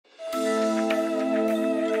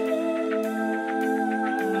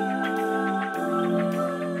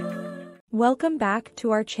Welcome back to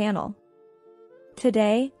our channel.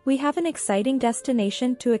 Today, we have an exciting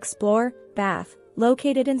destination to explore. Bath,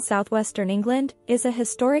 located in southwestern England, is a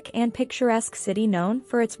historic and picturesque city known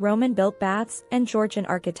for its Roman-built baths and Georgian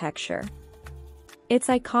architecture. Its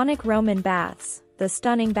iconic Roman baths, the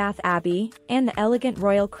stunning Bath Abbey, and the elegant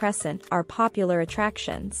Royal Crescent are popular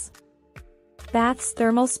attractions. Bath's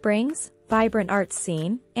thermal springs, vibrant art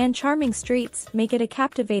scene, and charming streets make it a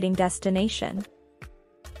captivating destination.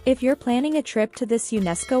 If you're planning a trip to this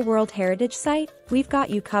UNESCO World Heritage Site, we've got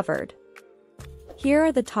you covered. Here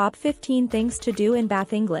are the top 15 things to do in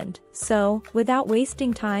Bath, England, so, without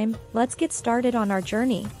wasting time, let's get started on our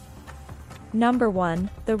journey. Number 1.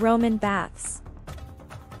 The Roman Baths.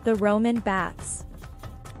 The Roman Baths.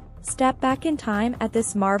 Step back in time at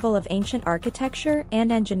this marvel of ancient architecture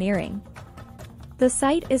and engineering. The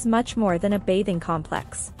site is much more than a bathing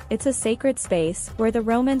complex. It's a sacred space where the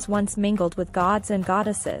Romans once mingled with gods and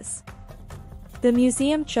goddesses. The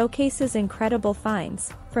museum showcases incredible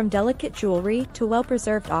finds, from delicate jewelry to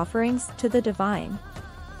well-preserved offerings to the divine.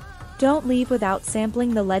 Don't leave without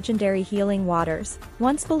sampling the legendary healing waters,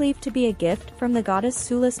 once believed to be a gift from the goddess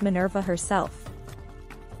Sulis Minerva herself.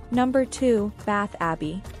 Number 2. Bath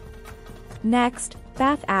Abbey. Next,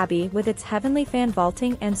 Bath Abbey with its heavenly fan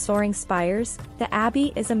vaulting and soaring spires. The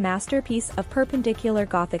Abbey is a masterpiece of perpendicular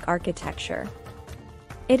Gothic architecture.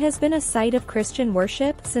 It has been a site of Christian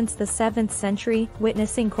worship since the 7th century,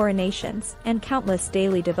 witnessing coronations and countless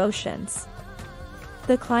daily devotions.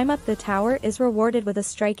 The climb up the tower is rewarded with a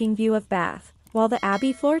striking view of Bath, while the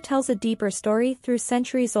Abbey floor tells a deeper story through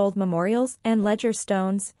centuries-old memorials and ledger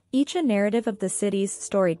stones, each a narrative of the city's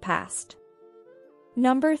storied past.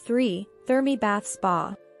 Number 3. Thermy Bath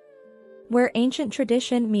Spa. Where ancient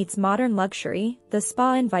tradition meets modern luxury, the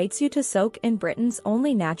spa invites you to soak in Britain's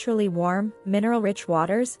only naturally warm, mineral-rich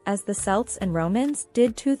waters, as the Celts and Romans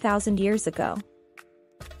did 2,000 years ago.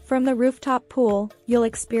 From the rooftop pool, you'll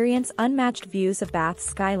experience unmatched views of Bath's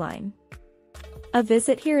skyline. A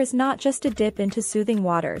visit here is not just a dip into soothing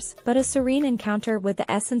waters, but a serene encounter with the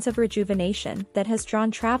essence of rejuvenation that has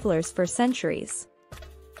drawn travelers for centuries.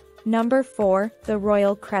 Number 4. The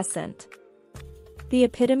Royal Crescent. The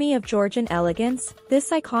epitome of Georgian elegance,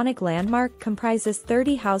 this iconic landmark comprises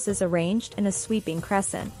 30 houses arranged in a sweeping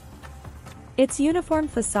crescent. Its uniform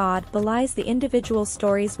facade belies the individual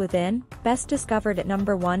stories within, best discovered at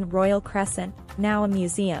Number 1 Royal Crescent, now a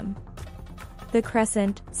museum. The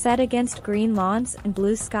crescent, set against green lawns and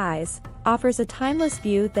blue skies, offers a timeless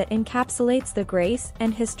view that encapsulates the grace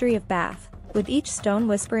and history of Bath, with each stone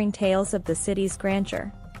whispering tales of the city's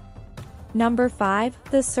grandeur. Number 5.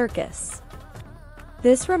 The Circus.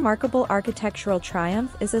 This remarkable architectural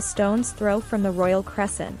triumph is a stone's throw from the Royal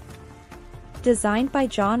Crescent. Designed by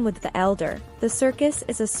John Wood the Elder, the circus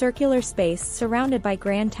is a circular space surrounded by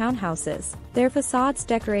grand townhouses, their facades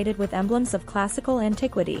decorated with emblems of classical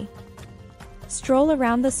antiquity. Stroll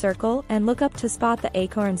around the circle and look up to spot the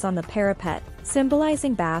acorns on the parapet,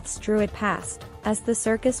 symbolizing Bath's Druid past, as the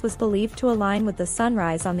circus was believed to align with the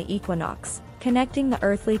sunrise on the equinox, connecting the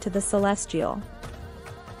earthly to the celestial.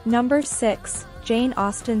 Number 6. Jane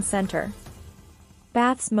Austen Center.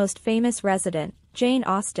 Bath's most famous resident, Jane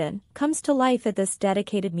Austen, comes to life at this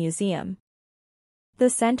dedicated museum. The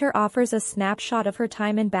center offers a snapshot of her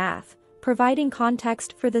time in Bath, providing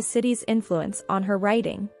context for the city's influence on her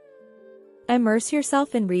writing. Immerse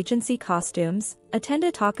yourself in Regency costumes, attend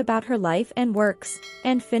a talk about her life and works,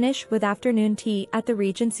 and finish with afternoon tea at the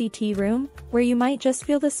Regency Tea Room, where you might just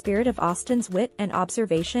feel the spirit of Austen's wit and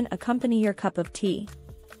observation accompany your cup of tea.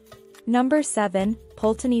 Number 7.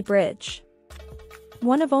 Pulteney Bridge.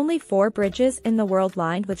 One of only 4 bridges in the world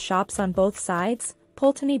lined with shops on both sides,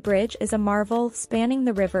 Pulteney Bridge is a marvel spanning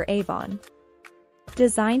the River Avon.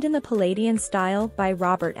 Designed in the Palladian style by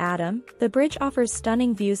Robert Adam, the bridge offers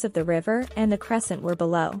stunning views of the river and the crescent where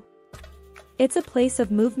below. It's a place of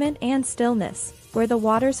movement and stillness, where the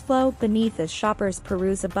waters flow beneath as shoppers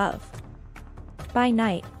peruse above. By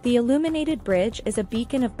night, the illuminated bridge is a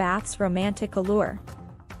beacon of Bath's romantic allure.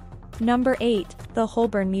 Number 8. The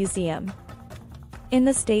Holborn Museum. In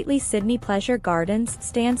the stately Sydney Pleasure Gardens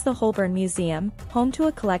stands the Holborn Museum, home to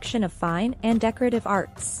a collection of fine and decorative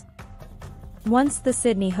arts. Once the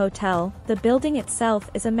Sydney Hotel, the building itself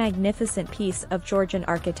is a magnificent piece of Georgian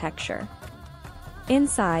architecture.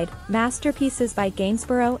 Inside, masterpieces by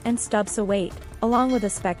Gainsborough and Stubbs await, along with a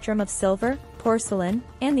spectrum of silver, porcelain,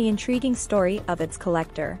 and the intriguing story of its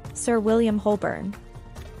collector, Sir William Holborn.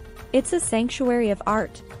 It's a sanctuary of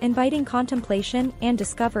art, inviting contemplation and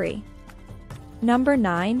discovery. Number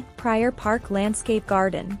 9. Prior Park Landscape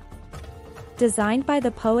Garden. Designed by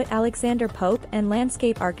the poet Alexander Pope and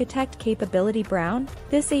landscape architect Capability Brown,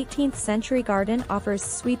 this 18th-century garden offers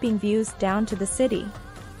sweeping views down to the city.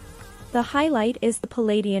 The highlight is the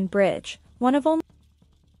Palladian Bridge, one of only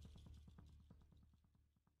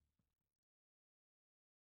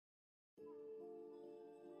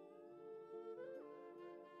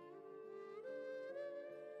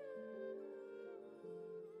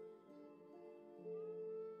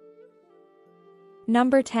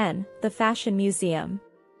Number 10, the Fashion Museum.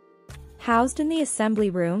 Housed in the Assembly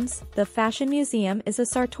Rooms, the Fashion Museum is a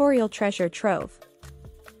sartorial treasure trove.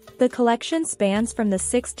 The collection spans from the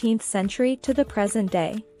 16th century to the present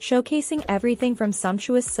day, showcasing everything from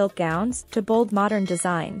sumptuous silk gowns to bold modern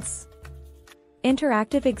designs.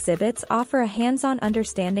 Interactive exhibits offer a hands-on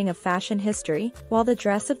understanding of fashion history, while the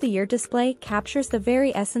Dress of the Year display captures the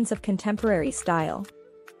very essence of contemporary style.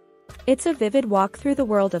 It's a vivid walk through the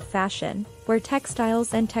world of fashion, where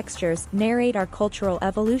textiles and textures narrate our cultural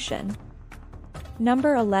evolution.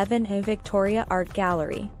 Number 11, a Victoria Art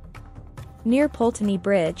Gallery. Near Pulteney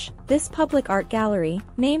Bridge, this public art gallery,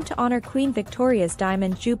 named to honor Queen Victoria's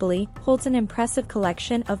Diamond Jubilee, holds an impressive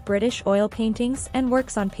collection of British oil paintings and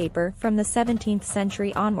works on paper from the 17th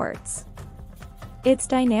century onwards. Its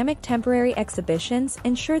dynamic temporary exhibitions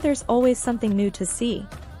ensure there's always something new to see.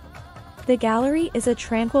 The gallery is a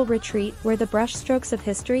tranquil retreat where the brushstrokes of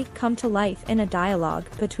history come to life in a dialogue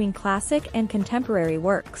between classic and contemporary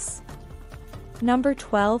works. Number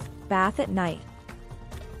 12, Bath at Night.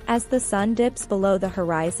 As the sun dips below the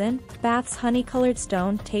horizon, Bath's honey-colored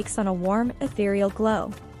stone takes on a warm, ethereal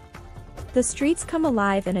glow. The streets come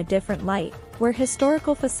alive in a different light, where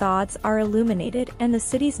historical facades are illuminated and the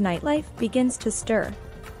city's nightlife begins to stir.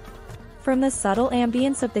 From the subtle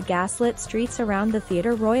ambience of the gaslit streets around the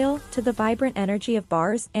Theatre Royal to the vibrant energy of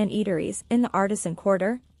bars and eateries in the Artisan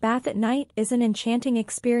Quarter, Bath at Night is an enchanting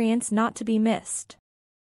experience not to be missed.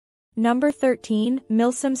 Number 13,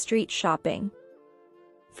 Milsom Street Shopping.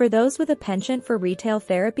 For those with a penchant for retail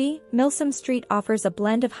therapy, Milsom Street offers a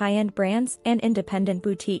blend of high-end brands and independent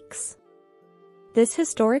boutiques. This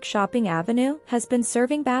historic shopping avenue has been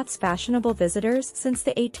serving Bath's fashionable visitors since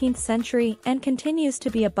the 18th century and continues to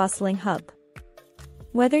be a bustling hub.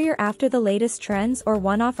 Whether you're after the latest trends or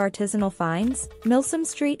one-off artisanal finds, Milsom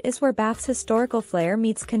Street is where Bath's historical flair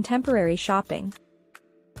meets contemporary shopping.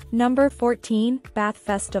 Number 14, Bath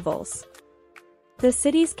Festivals. The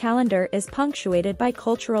city's calendar is punctuated by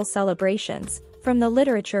cultural celebrations, from the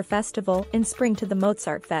Literature Festival in spring to the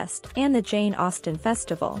Mozart Fest and the Jane Austen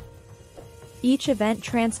Festival. Each event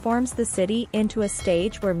transforms the city into a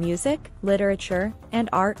stage where music, literature, and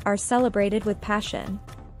art are celebrated with passion.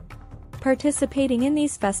 Participating in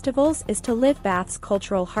these festivals is to live Bath's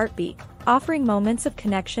cultural heartbeat, offering moments of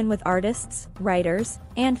connection with artists, writers,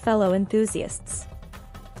 and fellow enthusiasts.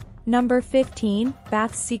 Number 15,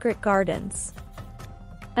 Bath's Secret Gardens.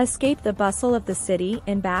 Escape the bustle of the city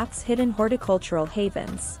in Bath's hidden horticultural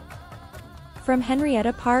havens. From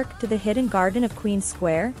Henrietta Park to the hidden garden of Queen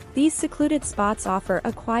Square, these secluded spots offer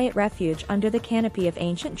a quiet refuge under the canopy of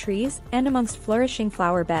ancient trees and amongst flourishing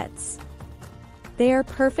flower beds. They are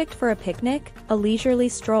perfect for a picnic, a leisurely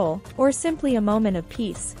stroll, or simply a moment of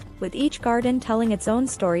peace, with each garden telling its own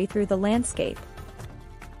story through the landscape.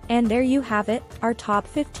 And there you have it, our top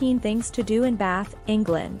 15 things to do in Bath,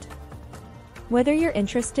 England. Whether you're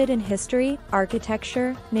interested in history,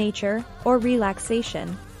 architecture, nature, or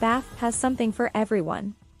relaxation, Bath has something for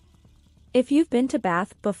everyone. If you've been to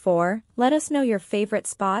Bath before, let us know your favorite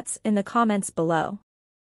spots in the comments below.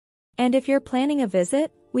 And if you're planning a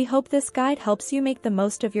visit, we hope this guide helps you make the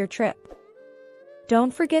most of your trip.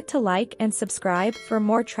 Don't forget to like and subscribe for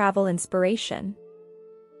more travel inspiration.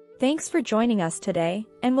 Thanks for joining us today,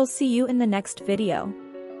 and we'll see you in the next video.